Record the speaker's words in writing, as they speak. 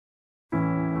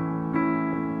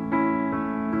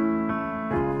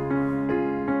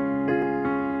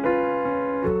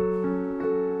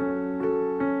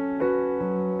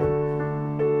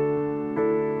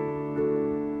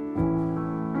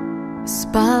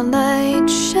spotlight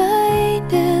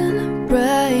shining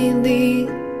brightly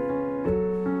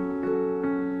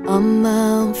on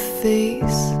my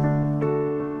face.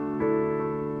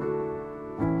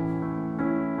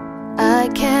 I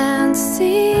can't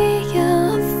see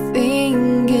your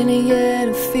finger, yet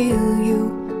I feel you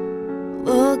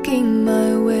looking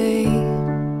my way.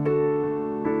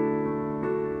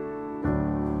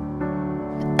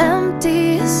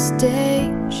 Empty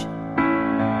stage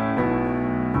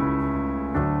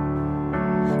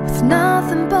with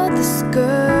nothing but this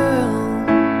girl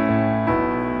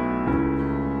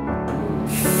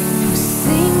who's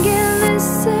singing this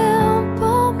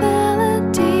simple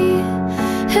melody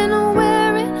and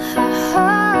wearing her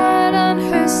heart on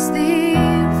her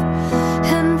sleeve.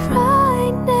 And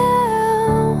right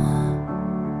now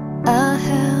I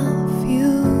have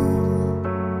you.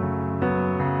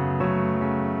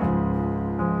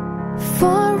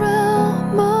 For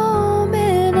a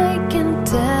moment I can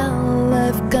tell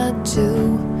I've got to,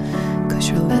 'cause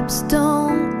your lips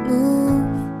don't move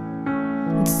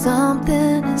and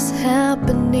something is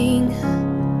happening,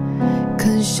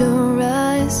 'cause your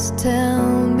eyes tell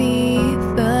me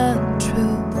the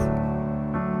truth.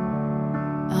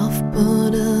 I've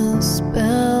put a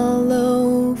spell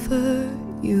over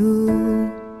you.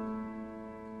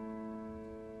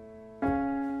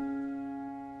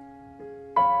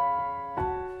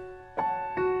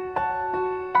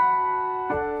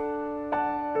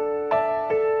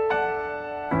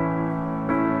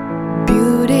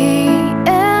 Beauty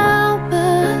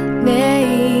emanates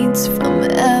from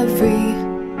every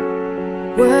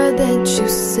word that you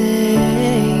say,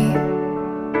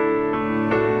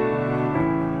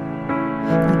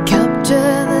 and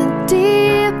capture the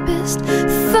deepest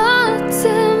thoughts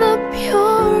in the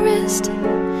purest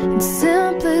and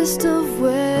simplest of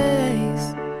ways.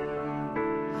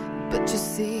 But you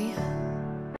see,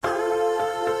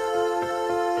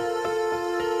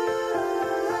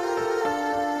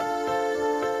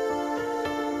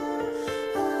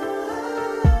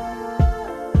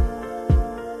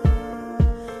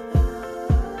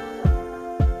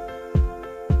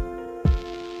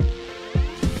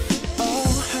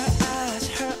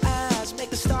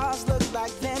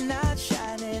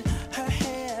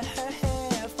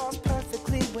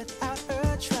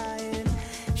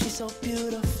 so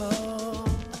beautiful,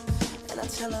 and I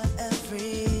tell her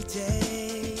every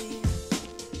day.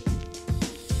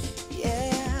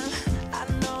 Yeah, I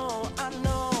know,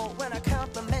 when I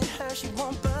compliment her, she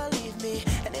won't believe me.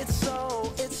 And it's so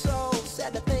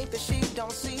sad to think that she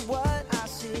don't see what I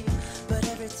see. But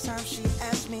every time she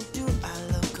asks me, do I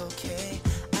look okay,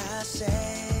 I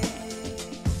say,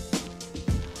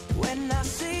 when I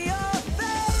see your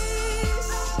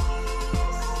face,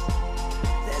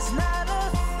 there's not a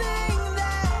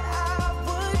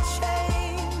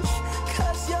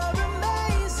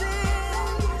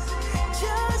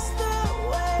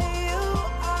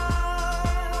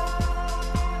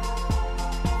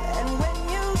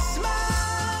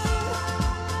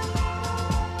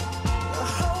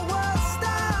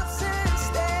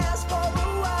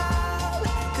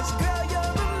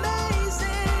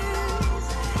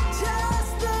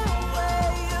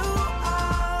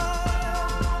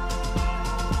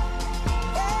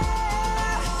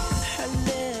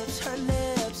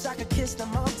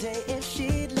them all day if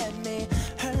she'd let me.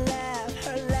 Her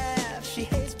laugh, she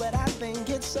hates, but I think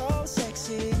it's so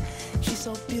sexy. She's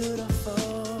so beautiful,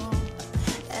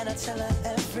 and I tell her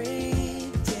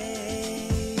every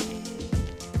day.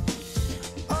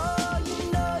 Oh,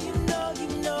 you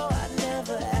know, I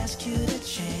never ask you to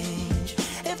change.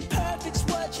 If perfect's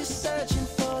what you're searching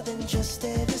for, then just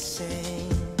stay the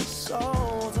same. So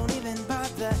don't even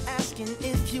bother asking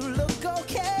if you look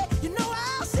okay. You know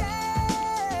I'll say,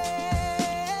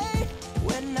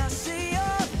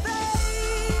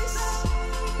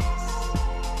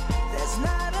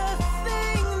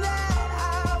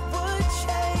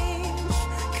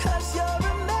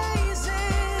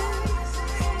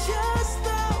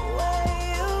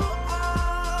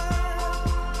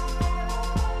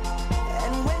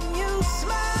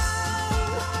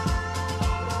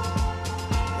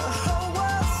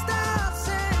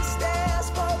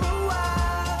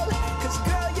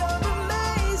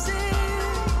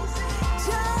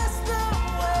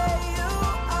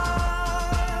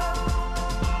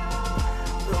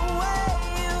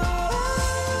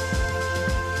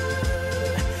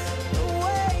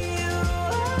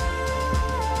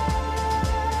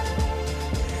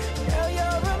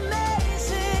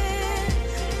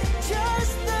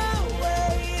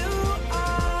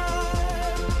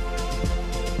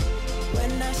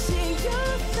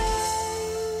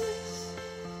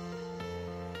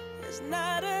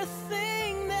 not a thing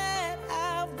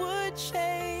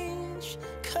change,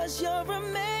 'cause you're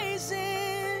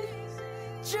amazing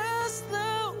just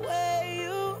the way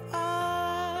you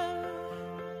are.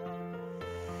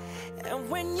 And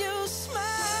when you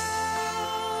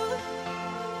smile,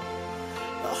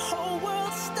 the whole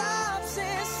world stops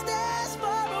and stares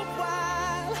for a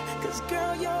while. 'Cause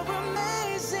girl, you're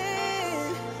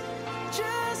amazing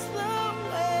just the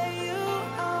way you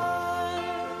are.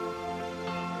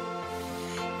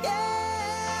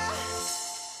 Yeah.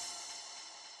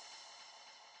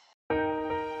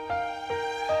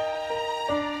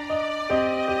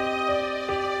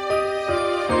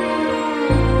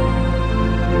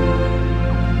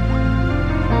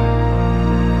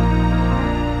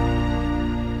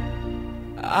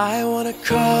 I wanna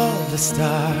call the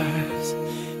stars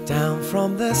down from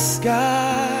the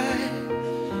sky.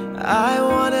 I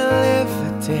wanna live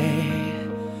a day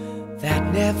that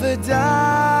never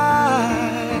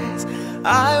dies.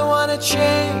 I wanna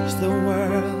change the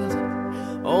world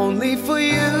only for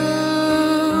you.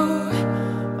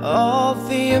 All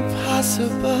the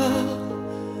impossible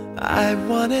I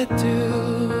wanna do.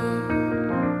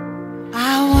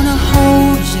 I wanna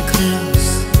hold you close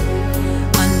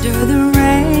under the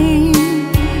rain.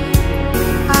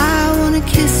 I wanna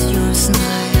kiss your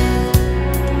smile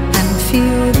and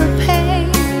feel the pain.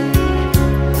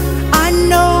 I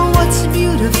know what's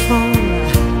beautiful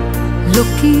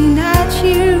looking at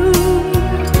you.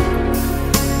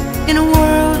 In a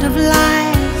world of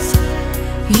lies,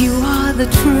 you are the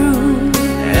truth.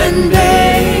 And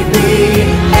baby,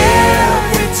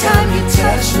 every time you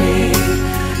touch me,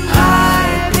 I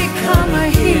become a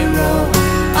hero.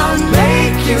 I'll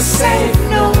make you safe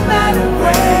no matter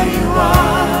where you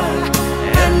are,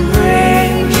 and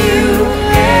bring you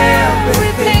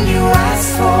everything you ask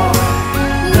for.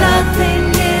 Nothing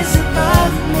is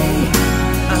above me.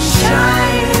 I'm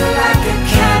shining like a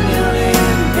candle in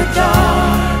the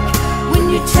dark when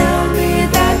you tell me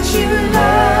that you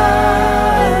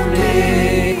love me.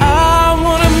 I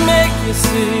wanna make you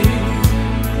see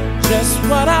just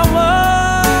what I want.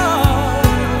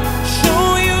 Show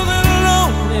you the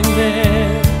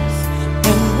loneliness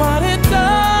and what it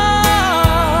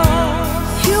does.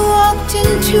 You walked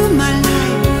into my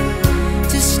life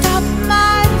to stop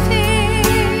my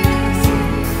fears.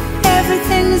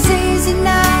 Everything's easy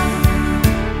now,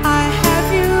 I have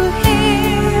you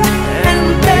here. And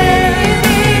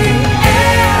baby,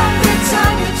 every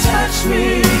time you touch me,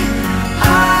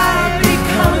 I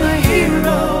become a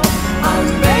hero.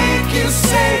 I'll make you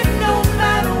safe no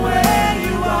matter where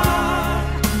you are,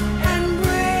 and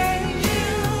bring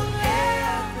you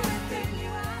everything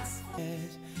you ask for.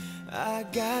 I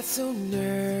got so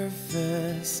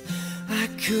nervous I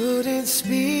couldn't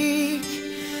speak.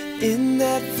 In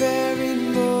that very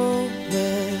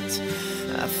moment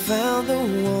I found the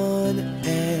one,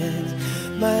 and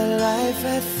my life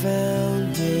had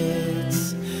found its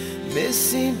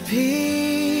missing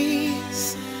piece.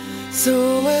 So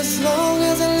as long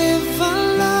as I live, I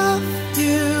love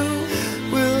you,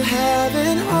 will have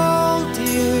and hold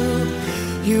you.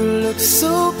 You look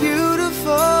so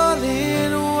beautiful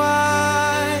in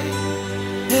white.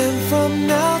 And from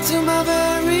now to my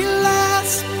very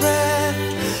last breath,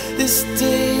 this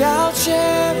day I'll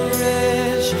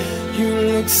cherish. You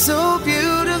look so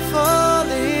beautiful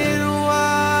in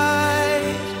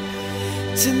white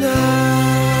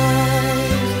tonight.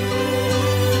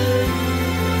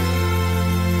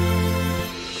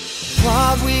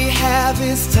 What we have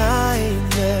is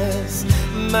timeless,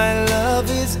 my love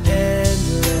is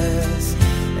endless.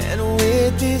 And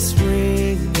with this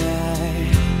ring I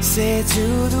say to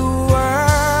the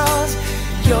world,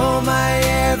 you're my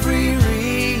every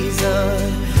reason.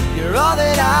 You're all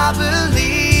that I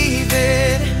believe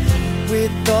in.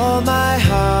 With all my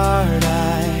heart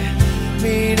I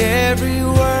mean every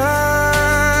word.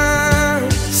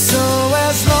 So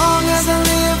as long as I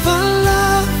live, I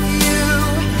love you,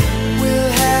 will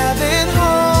have and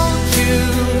hold you.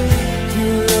 You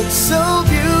look so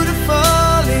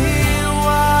beautiful in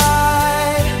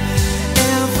white.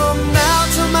 And from now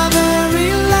to my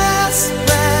very last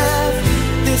breath,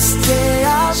 this day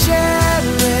I'll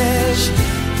cherish.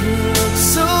 You look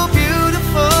so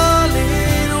beautiful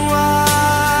in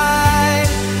white.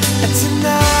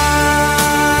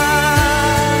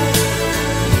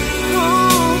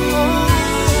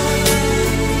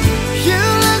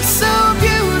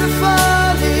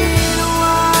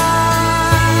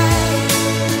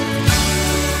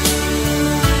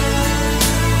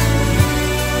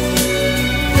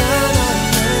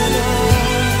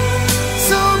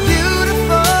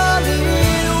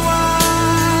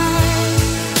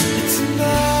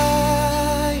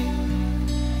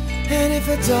 And if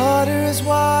a daughter is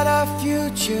what our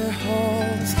future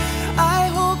holds,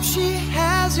 I hope she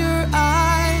has your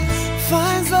eyes,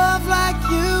 finds love like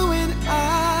you and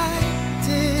I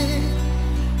did.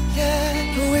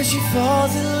 Yeah, but when she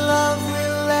falls in love,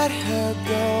 we'll let her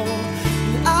go.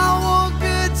 And I'll walk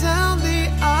her down the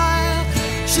aisle.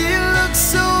 She looks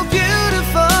so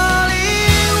beautiful.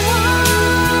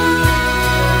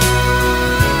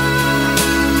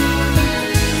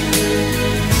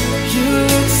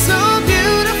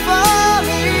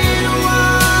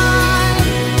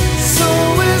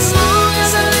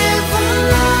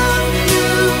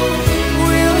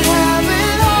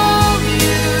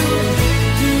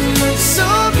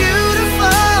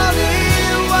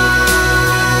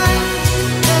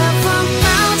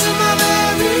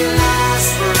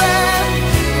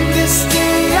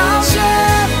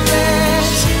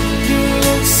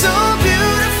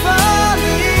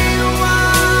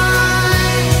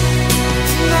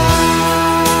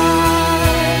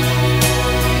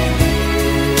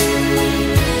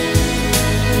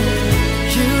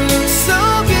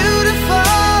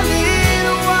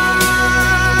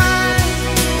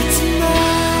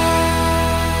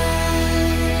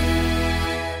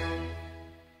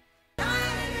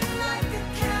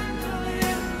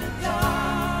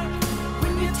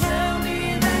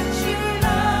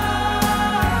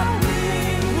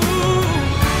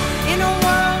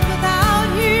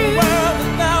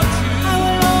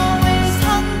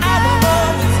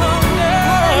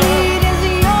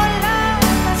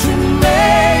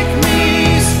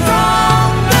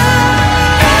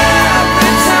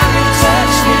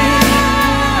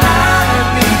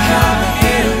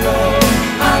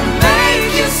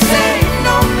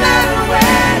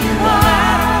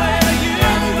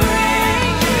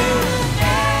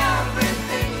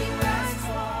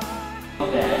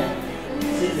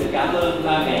 Cảm ơn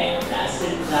ba mẹ đã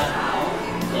sinh ra Thảo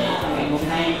để trong ngày hôm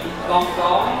nay con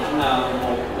có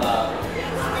một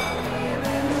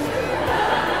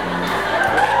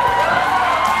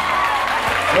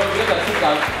rất là xúc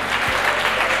động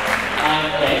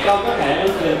để con có thể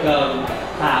được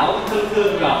Thảo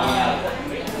thương gọi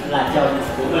là chồng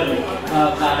của mình,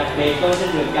 và đặc biệt con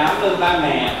xin được cảm ơn ba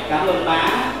mẹ, cảm ơn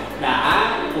má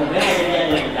đã cùng với hai bên gia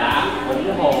đình đã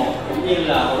ủng hộ cũng như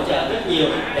là hỗ trợ rất nhiều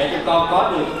để cho con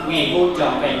có được ngày vui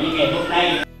trọn vẹn như ngày hôm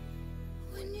nay.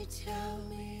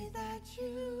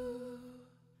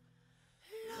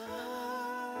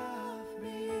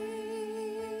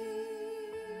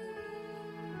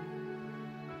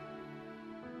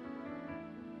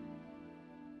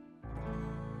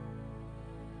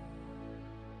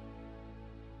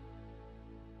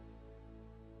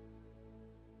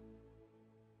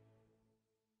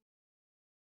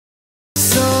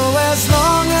 As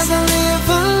long as I live,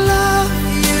 I love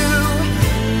you.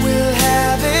 Will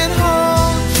have and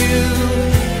hold you.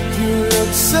 You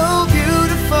look so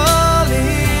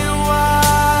beautifully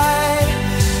white.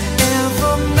 And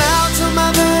from now to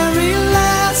my very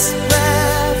last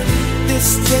breath,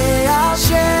 this day I'll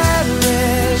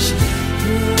cherish.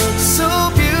 You look so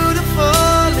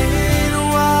beautifully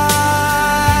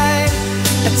white.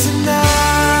 And tonight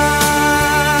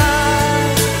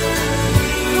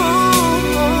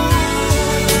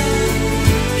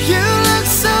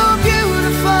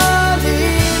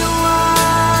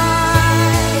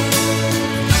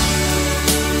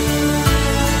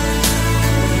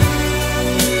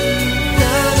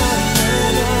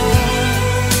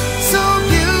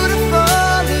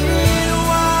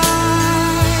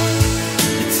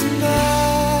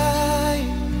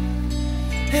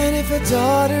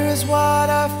daughter is what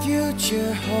our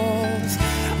future holds.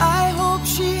 I hope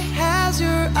she has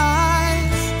your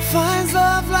eyes, finds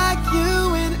love like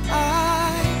you and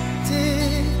I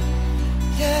did.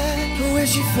 Yeah, but when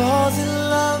she falls in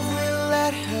love, we'll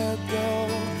let her go.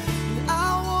 And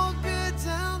I'll walk her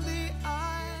down the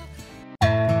aisle.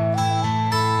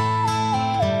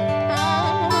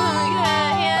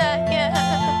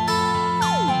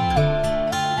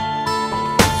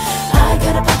 I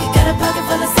got a pocket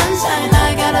full of sunshine. I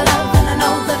got a love and I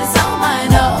know that it's all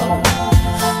mine. Oh,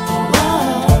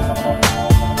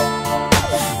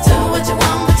 do what you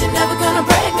want, but you're never gonna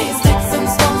break me. Sticks and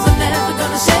stones are never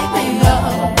gonna shake me. Oh,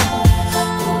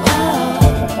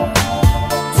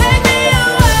 take me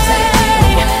away,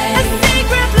 a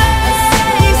secret place,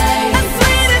 a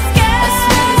sweet escape.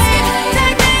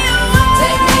 Take me away,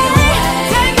 take me away,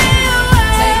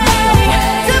 take me away,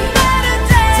 to better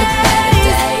days.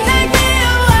 Take me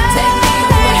away,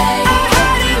 a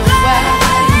hiding place.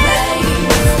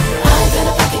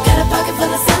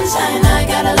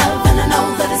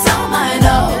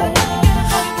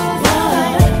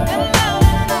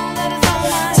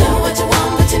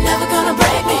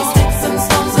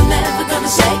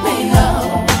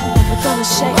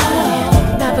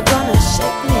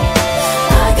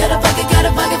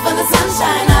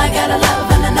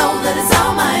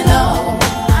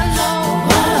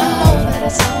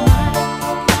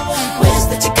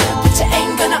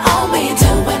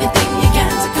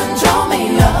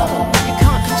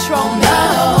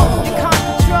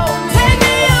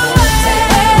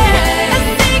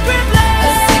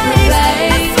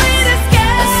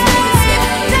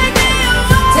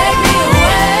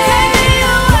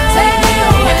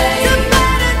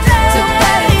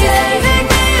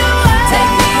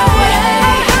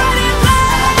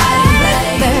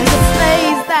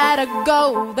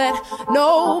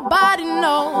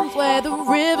 arms where the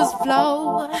rivers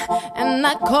flow, and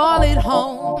I call it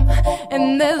home.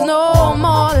 And there's no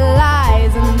more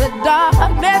lies, and the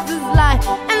darkness is light,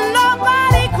 and nobody